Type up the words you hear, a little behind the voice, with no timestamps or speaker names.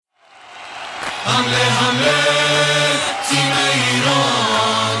حمله حمله تیم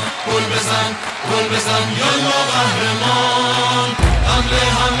ایران، گل بزن گل بزن یالا قهرمان. حمله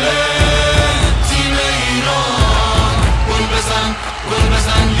حمله تیم ایران، گل بزن گل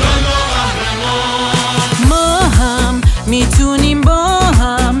بزن یالا قهرمان. ما هم میتونیم با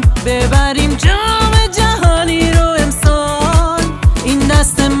هم ببریم جام جهانی رو امسال. این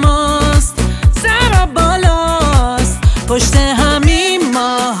دست ماست، سر بالاست، پشت همین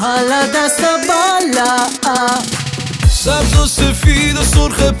ما حالا دست بالا. سبز و سفید و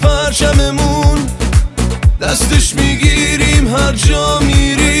سرخ پرچممون، دستش میگیریم هر جا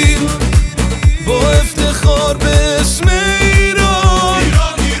میریم، با افتخار به اسم ایران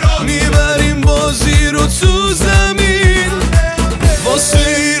میبریم بازی رو تو زمین. واسه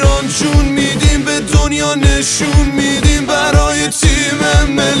ایران جون میدیم، به دنیا نشون میدیم، برای تیم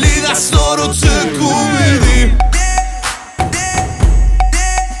ملی دستا رو تکون میدیم.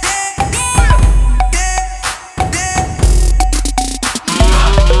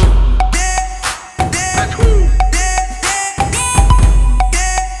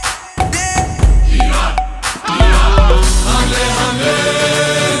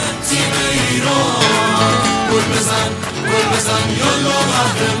 گل بزن یالا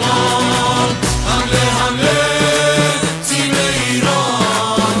قهرمان. حمله حمله تیم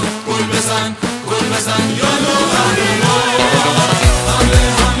ایران، گل بزن گل بزن یالا قهرمان. حمله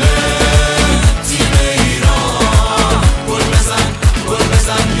حمله تیم ایران، گل بزن گل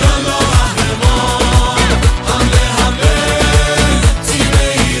بزن یالا قهرمان. حمله حمله تیم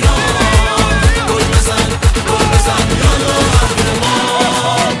ایران، گل بزن گل بزن یالا قهرمان.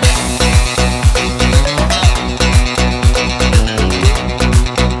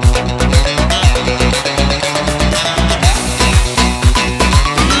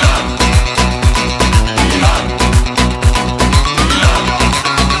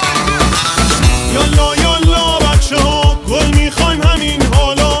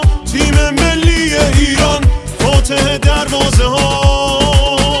 دروازه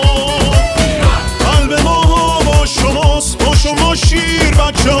ها قلب ما با شماست، با شما شیر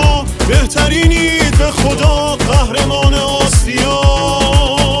بچه ها، بهترینید به خدا، قهرمان آسیا.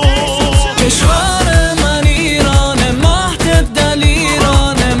 کشور من ایرانه، مهد دل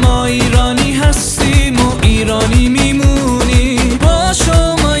ایرانه، ما ایرانی هستیم و ایرانی میمونیم. با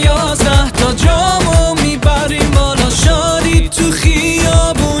شما 11 تا جامو میبریم بالا، شادی تو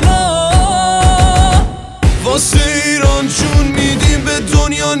خیابونا. واسه ایران جون میدیم، به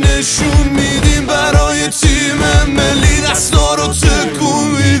دنیا نشون میدیم، برای تیم ملی دستا رو تکون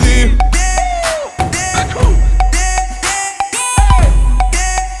میدیم.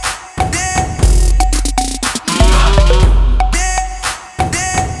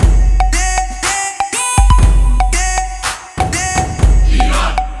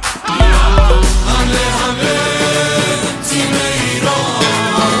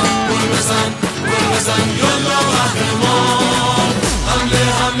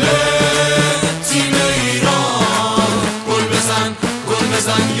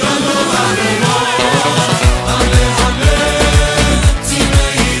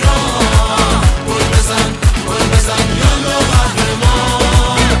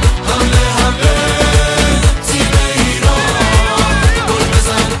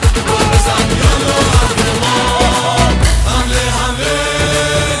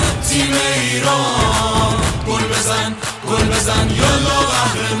 گل بزن یالا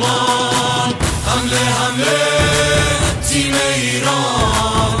قهرمان. حمله حمله تیم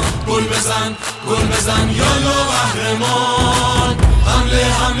ایران، گل بزن گل بزن یالا قهرمان. حمله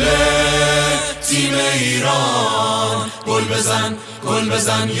حمله تیم ایران، گل بزن گل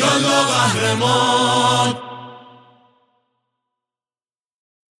بزن یالا قهرمان.